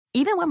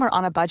Even when we're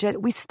on a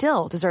budget, we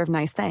still deserve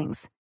nice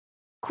things.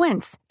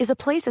 Quince is a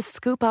place to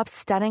scoop up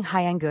stunning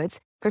high-end goods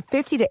for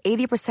 50 to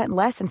 80%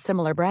 less than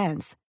similar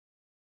brands.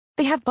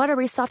 They have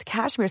buttery soft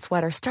cashmere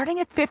sweaters starting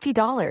at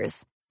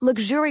 $50,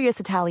 luxurious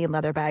Italian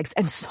leather bags,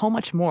 and so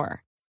much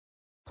more.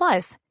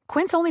 Plus,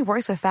 Quince only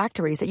works with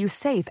factories that use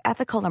safe,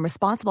 ethical, and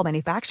responsible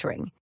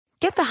manufacturing.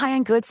 Get the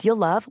high-end goods you'll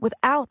love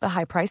without the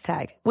high price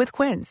tag with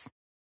Quince.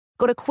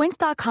 Go to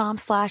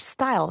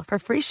quince.com/style for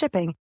free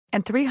shipping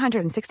and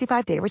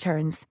 365-day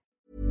returns.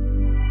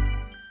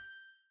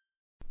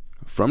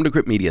 From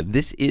Decrypt Media,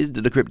 this is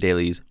the Decrypt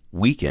Daily's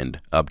Weekend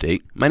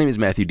Update. My name is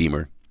Matthew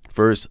Deemer.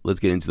 First, let's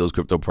get into those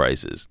crypto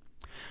prices.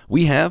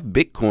 We have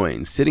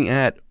Bitcoin sitting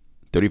at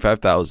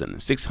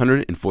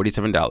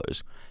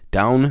 $35,647,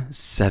 down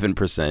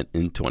 7%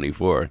 in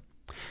 24.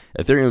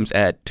 Ethereum's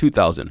at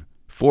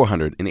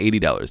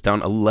 $2,480,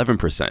 down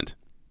 11%.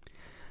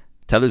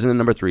 Tether's in the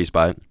number 3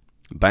 spot.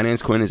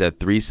 Binance Coin is at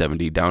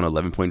 $370, down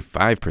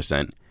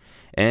 11.5%.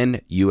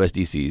 And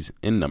USDC's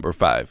in number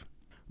 5.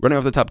 Running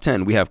off the top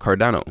 10, we have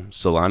Cardano,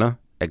 Solana,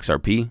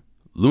 XRP,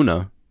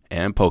 Luna,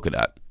 and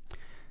Polkadot.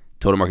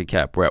 Total market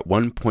cap, we're at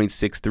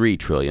 $1.63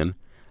 trillion,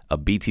 a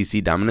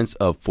BTC dominance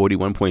of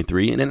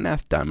 41.3, and an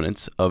ETH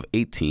dominance of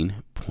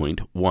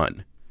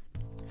 18.1.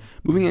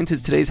 Moving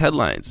into today's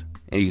headlines,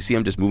 and you can see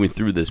I'm just moving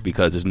through this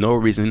because there's no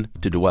reason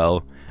to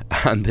dwell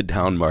on the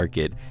down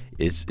market.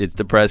 It's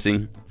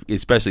depressing,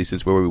 especially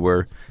since where we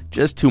were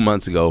just 2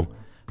 months ago,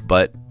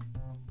 but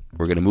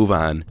we're going to move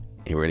on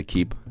and we're going to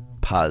keep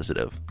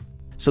positive.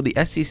 So the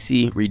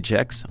SEC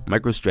rejects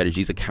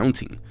MicroStrategy's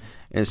accounting.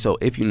 And so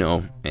if you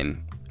know,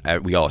 and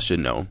we all should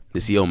know,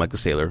 the CEO, Michael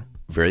Saylor,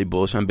 very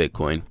bullish on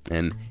Bitcoin,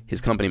 and his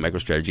company,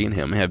 MicroStrategy, and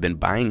him have been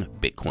buying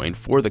Bitcoin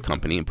for the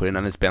company and putting it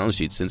on its balance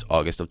sheet since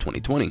August of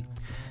 2020.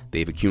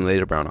 They've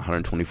accumulated around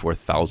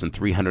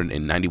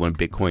 124,391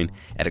 Bitcoin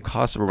at a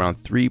cost of around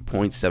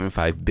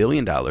 $3.75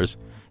 billion.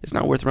 It's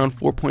now worth around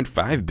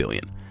 $4.5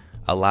 billion,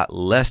 a lot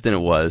less than it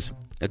was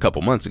a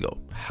couple months ago.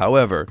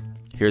 However,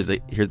 here's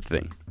the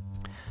thing.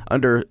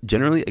 Under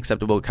generally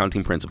acceptable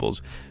accounting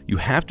principles, you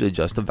have to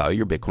adjust the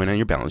value of your Bitcoin on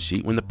your balance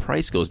sheet when the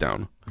price goes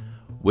down,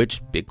 which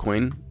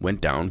Bitcoin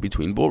went down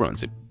between bull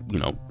runs.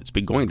 It's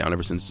been going down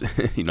ever since,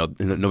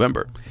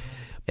 November.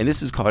 And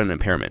this is called an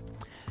impairment.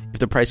 If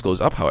the price goes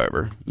up,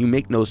 however, you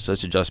make no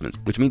such adjustments,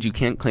 which means you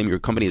can't claim your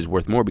company is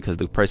worth more because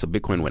the price of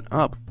Bitcoin went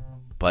up.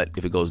 But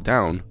if it goes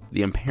down,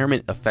 the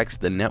impairment affects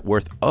the net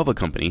worth of a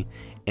company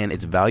and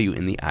its value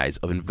in the eyes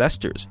of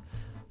investors.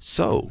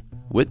 So,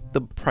 with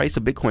the price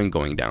of Bitcoin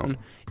going down,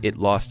 it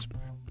lost,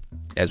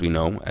 as we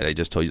know, I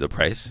just told you the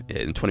price,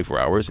 in 24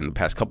 hours. In the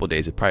past couple of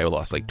days, it probably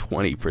lost like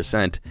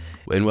 20%.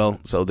 And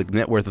so the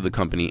net worth of the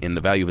company and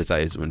the value of its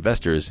eyes of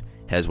investors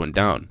has went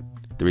down.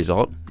 The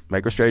result,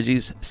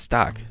 MicroStrategy's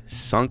stock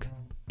sunk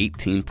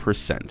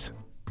 18%.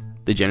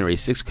 The January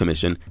 6th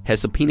Commission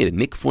has subpoenaed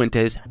Nick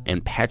Fuentes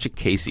and Patrick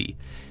Casey,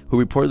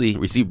 who reportedly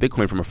received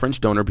Bitcoin from a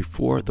French donor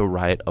before the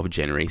riot of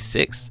January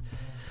 6th.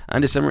 On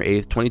December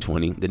 8th,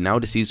 2020, the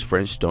now-deceased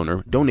French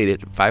donor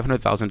donated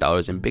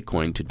 $500,000 in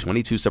Bitcoin to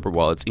 22 separate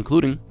wallets,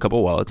 including a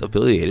couple wallets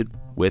affiliated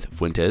with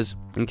Fuentes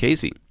and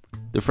Casey.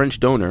 The French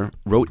donor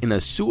wrote in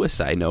a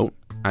suicide note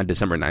on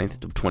December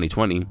 9th of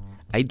 2020,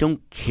 "I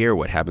don't care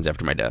what happens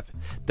after my death.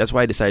 That's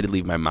why I decided to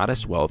leave my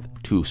modest wealth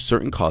to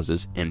certain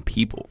causes and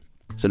people."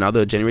 So now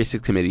the January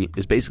 6th committee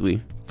is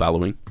basically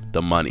following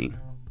the money.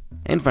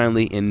 And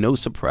finally, in no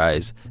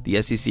surprise, the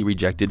SEC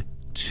rejected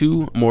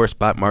 2 more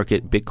spot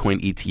market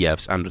Bitcoin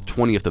ETFs on the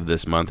 20th of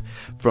this month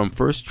from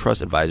First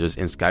Trust Advisors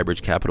and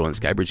Skybridge Capital. And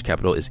Skybridge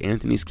Capital is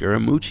Anthony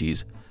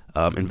Scaramucci's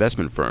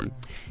investment firm.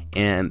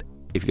 And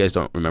if you guys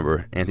don't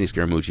remember, Anthony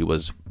Scaramucci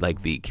was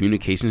like the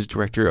communications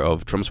director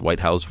of Trump's White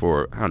House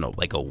for,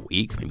 like a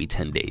week, maybe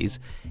 10 days.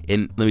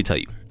 And let me tell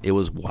you, it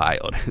was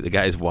wild. The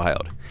guy is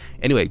wild.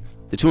 Anyway,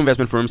 the 2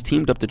 investment firms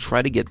teamed up to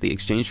try to get the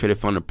exchange traded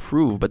fund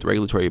approved, but the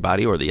regulatory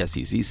body, or the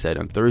SEC, said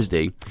on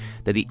Thursday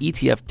that the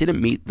ETF didn't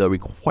meet the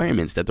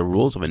requirements that the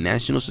rules of a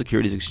national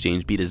securities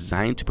exchange be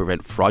designed to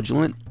prevent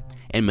fraudulent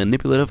and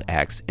manipulative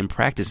acts and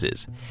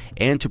practices,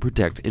 and to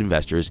protect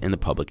investors and the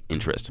public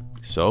interest.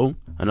 So,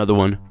 another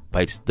one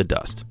bites the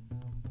dust.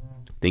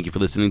 Thank you for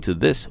listening to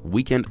this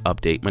weekend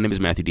update. My name is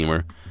Matthew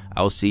Deemer.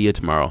 I'll see you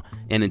tomorrow.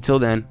 And until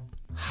then,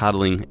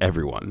 hodling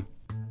everyone.